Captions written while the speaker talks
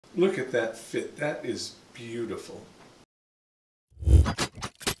Look at that fit. That is beautiful.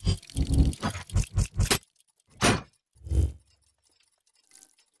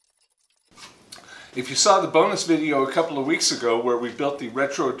 If you saw the bonus video a couple of weeks ago where we built the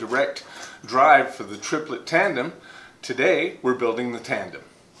retro direct drive for the Triplet tandem, today we're building the tandem.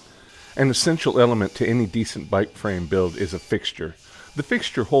 An essential element to any decent bike frame build is a fixture. The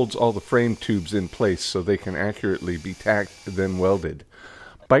fixture holds all the frame tubes in place so they can accurately be tacked then welded.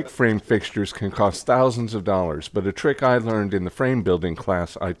 Bike frame fixtures can cost thousands of dollars, but a trick I learned in the frame building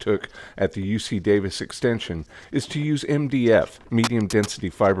class I took at the UC Davis Extension is to use MDF, medium density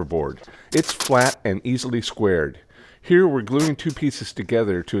fiberboard. It's flat and easily squared. Here we're gluing two pieces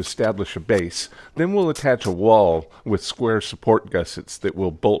together to establish a base, then we'll attach a wall with square support gussets that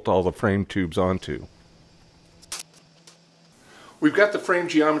we'll bolt all the frame tubes onto. We've got the frame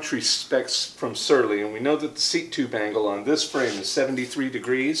geometry specs from Surly, and we know that the seat tube angle on this frame is 73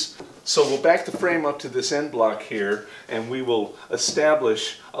 degrees. So we'll back the frame up to this end block here, and we will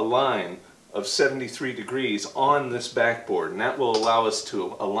establish a line of 73 degrees on this backboard, and that will allow us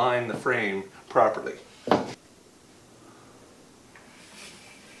to align the frame properly.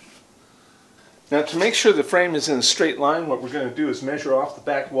 Now, to make sure the frame is in a straight line, what we're going to do is measure off the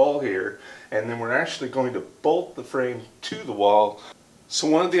back wall here, and then we're actually going to bolt the frame to the wall. So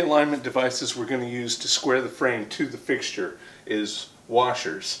one of the alignment devices we're going to use to square the frame to the fixture is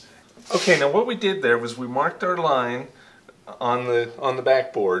washers. Okay, now what we did there was we marked our line on the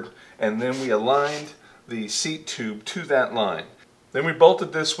backboard, and then we aligned the seat tube to that line. Then we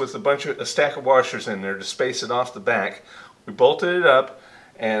bolted this with a stack of washers in there to space it off the back. We bolted it up,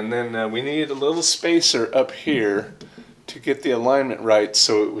 and then we needed a little spacer up here to get the alignment right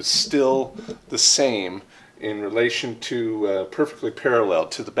so it was still the same in relation to perfectly parallel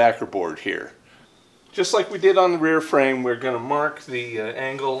to the backer board here. Just like we did on the rear frame, we're going to mark the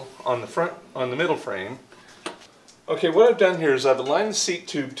angle on the middle frame. Okay, what I've done here is I've aligned the seat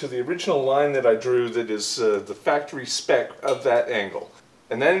tube to the original line that I drew that is the factory spec of that angle.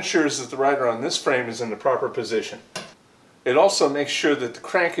 And that ensures that the rider on this frame is in the proper position. It also makes sure that the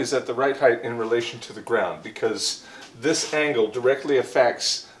crank is at the right height in relation to the ground, because this angle directly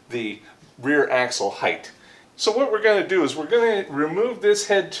affects the rear axle height. So what we're going to do is we're going to remove this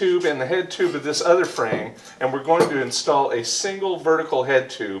head tube and the head tube of this other frame, and we're going to install a single vertical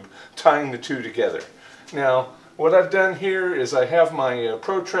head tube tying the two together. Now, what I've done here is I have my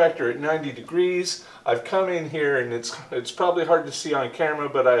protractor at 90 degrees. I've come in here, and it's probably hard to see on camera,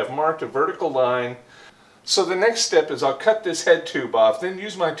 but I have marked a vertical line. So the next step is I'll cut this head tube off, then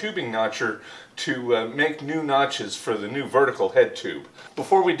use my tubing notcher to make new notches for the new vertical head tube.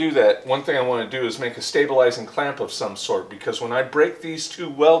 Before we do that, one thing I want to do is make a stabilizing clamp of some sort, because when I break these two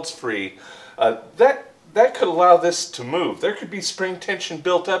welds free, that could allow this to move. There could be spring tension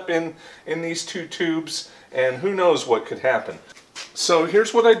built up in these two tubes, and who knows what could happen. So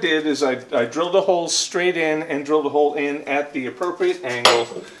here's what I did is I drilled a hole straight in and drilled a hole in at the appropriate angle,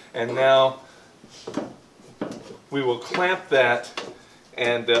 and now we will clamp that,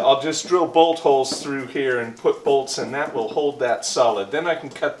 and I'll just drill bolt holes through here and put bolts, and that will hold that solid. Then I can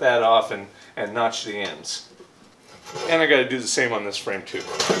cut that off and notch the ends. And I got to do the same on this frame too.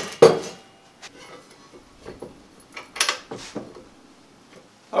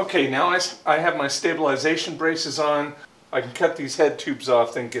 Okay, now I have my stabilization braces on. I can cut these head tubes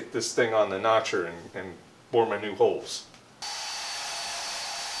off, then get this thing on the notcher and bore my new holes.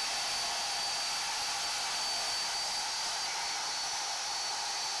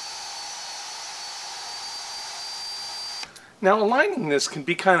 Now, aligning this can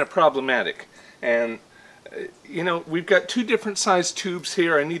be kind of problematic, and you know, we've got two different size tubes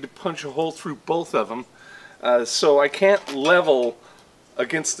here. I need to punch a hole through both of them, so I can't level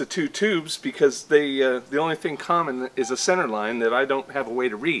against the two tubes because the only thing common is a center line that I don't have a way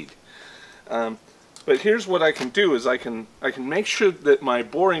to read. But here's what I can do is I can make sure that my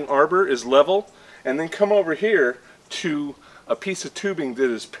boring arbor is level, and then come over here to a piece of tubing that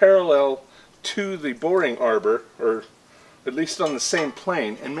is parallel to the boring arbor, or at least on the same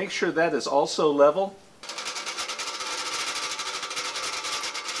plane, and make sure that is also level.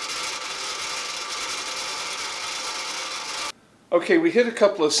 Okay, we hit a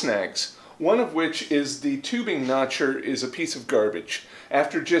couple of snags. One of which is the tubing notcher is a piece of garbage.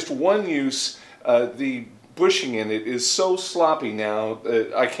 After just one use, the bushing in it is so sloppy now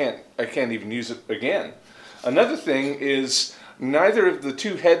that I can't even use it again. Another thing is neither of the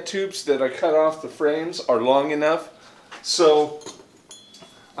two head tubes that I cut off the frames are long enough. So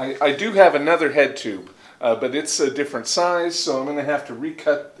I do have another head tube, but it's a different size, so I'm going to have to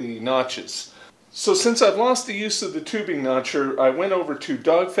recut the notches. So since I've lost the use of the tubing notcher, I went over to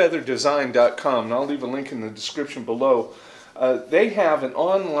dogfeatherdesign.com, and I'll leave a link in the description below. They have an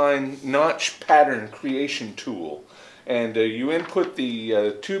online notch pattern creation tool, and you input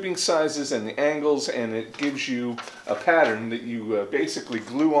the tubing sizes and the angles, and it gives you a pattern that you basically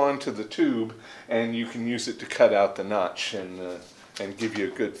glue onto the tube, and you can use it to cut out the notch and give you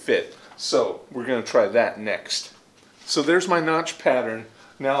a good fit. So we're going to try that next. So there's my notch pattern.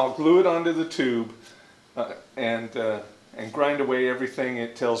 Now I'll glue it onto the tube and grind away everything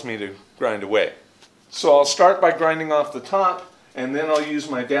it tells me to grind away. So I'll start by grinding off the top, and then I'll use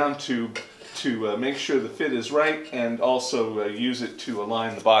my down tube to make sure the fit is right, and also use it to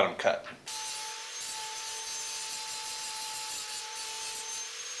align the bottom cut.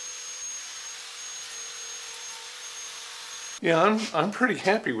 Yeah, I'm pretty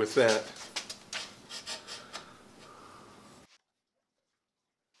happy with that.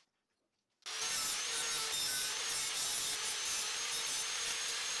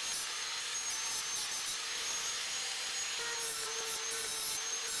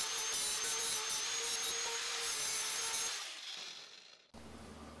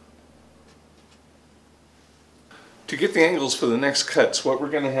 To get the angles for the next cuts, what we're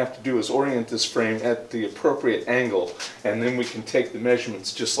going to have to do is orient this frame at the appropriate angle, and then we can take the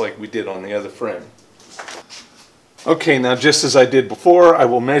measurements just like we did on the other frame. Okay, now just as I did before, I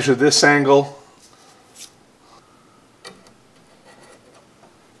will measure this angle.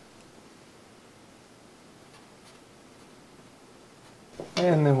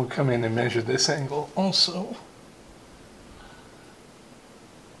 And then we'll come in and measure this angle also.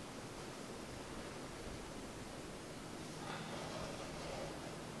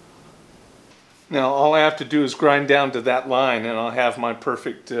 Now all I have to do is grind down to that line, and I'll have my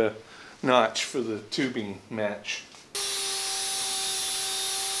perfect notch for the tubing match.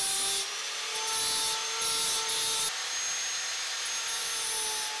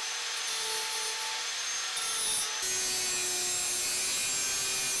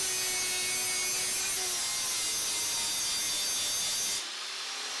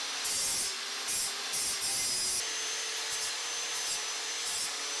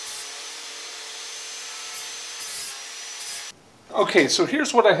 Okay, so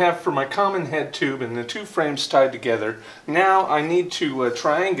here's what I have for my common head tube and the two frames tied together. Now I need to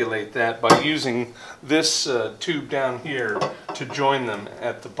triangulate that by using this tube down here to join them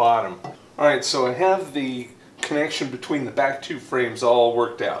at the bottom. Alright, so I have the connection between the back two frames all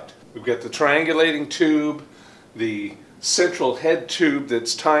worked out. We've got the triangulating tube, the central head tube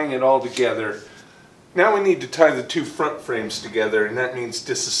that's tying it all together. Now we need to tie the two front frames together, and that means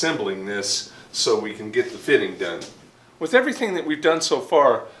disassembling this so we can get the fitting done. With everything that we've done so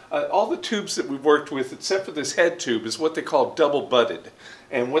far, all the tubes that we've worked with, except for this head tube, is what they call double butted.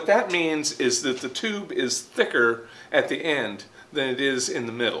 And what that means is that the tube is thicker at the end than it is in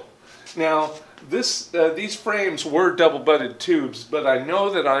the middle. Now, these frames were double butted tubes, but I know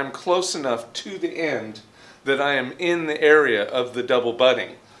that I'm close enough to the end that I am in the area of the double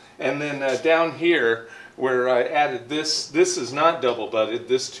butting. And then down here, where I added this is not double butted,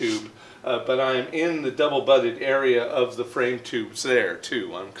 this tube, but I'm in the double butted area of the frame tubes there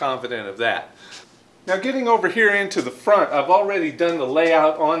too. I'm confident of that. Now getting over here into the front, I've already done the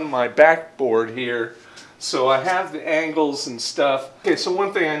layout on my backboard here, so I have the angles and stuff. Okay, so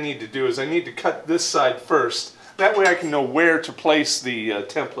one thing I need to do is I need to cut this side first. That way I can know where to place the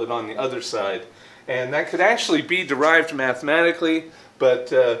template on the other side. And that could actually be derived mathematically,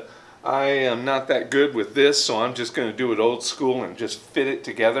 but I am not that good with this, so I'm just going to do it old school and just fit it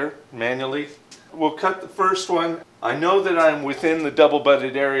together manually. We'll cut the first one. I know that I'm within the double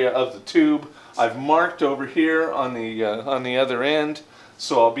butted area of the tube. I've marked over here on the other end,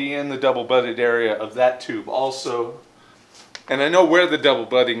 so I'll be in the double butted area of that tube also. And I know where the double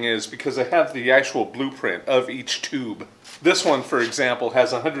butting is because I have the actual blueprint of each tube. This one, for example,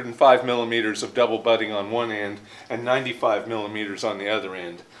 has 105 millimeters of double butting on one end and 95 millimeters on the other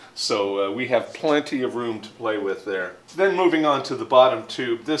end. So we have plenty of room to play with there. Then moving on to the bottom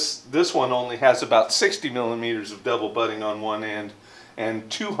tube, this one only has about 60 millimeters of double butting on one end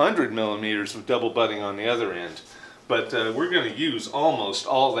and 200 millimeters of double butting on the other end. But we're going to use almost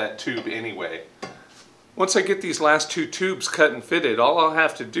all that tube anyway. Once I get these last two tubes cut and fitted, all I'll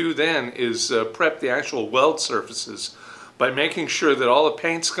have to do then is prep the actual weld surfaces by making sure that all the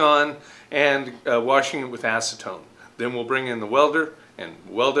paint's gone and washing it with acetone. Then we'll bring in the welder and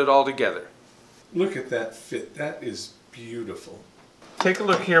weld it all together. Look at that fit. That is beautiful. Take a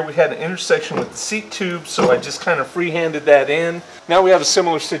look here. We had an intersection with the seat tube, so I just kind of free-handed that in. Now we have a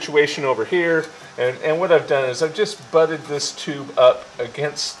similar situation over here, and what I've done is I've just butted this tube up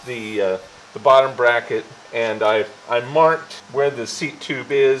against the the bottom bracket, and I marked where the seat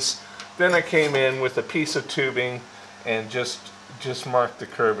tube is. Then I came in with a piece of tubing and just marked the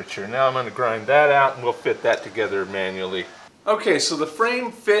curvature. Now I'm going to grind that out and we'll fit that together manually. Okay, so the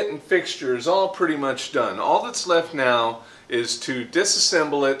frame, fit, and fixture is all pretty much done. All that's left now is to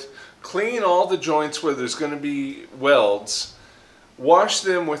disassemble it, clean all the joints where there's going to be welds, wash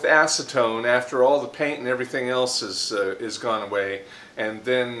them with acetone after all the paint and everything else is gone away, and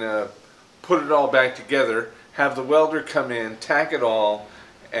then put it all back together, have the welder come in, tack it all,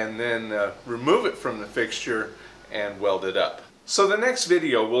 and then remove it from the fixture and weld it up. So the next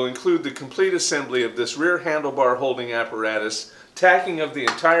video will include the complete assembly of this rear handlebar holding apparatus, tacking of the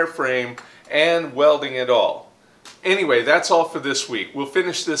entire frame, and welding it all. Anyway, that's all for this week. We'll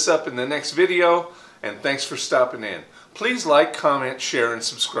finish this up in the next video, and thanks for stopping in. Please like, comment, share, and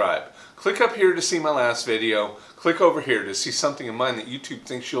subscribe. Click up here to see my last video. Click over here to see something of mine that YouTube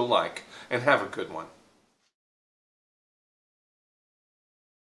thinks you'll like. And have a good one.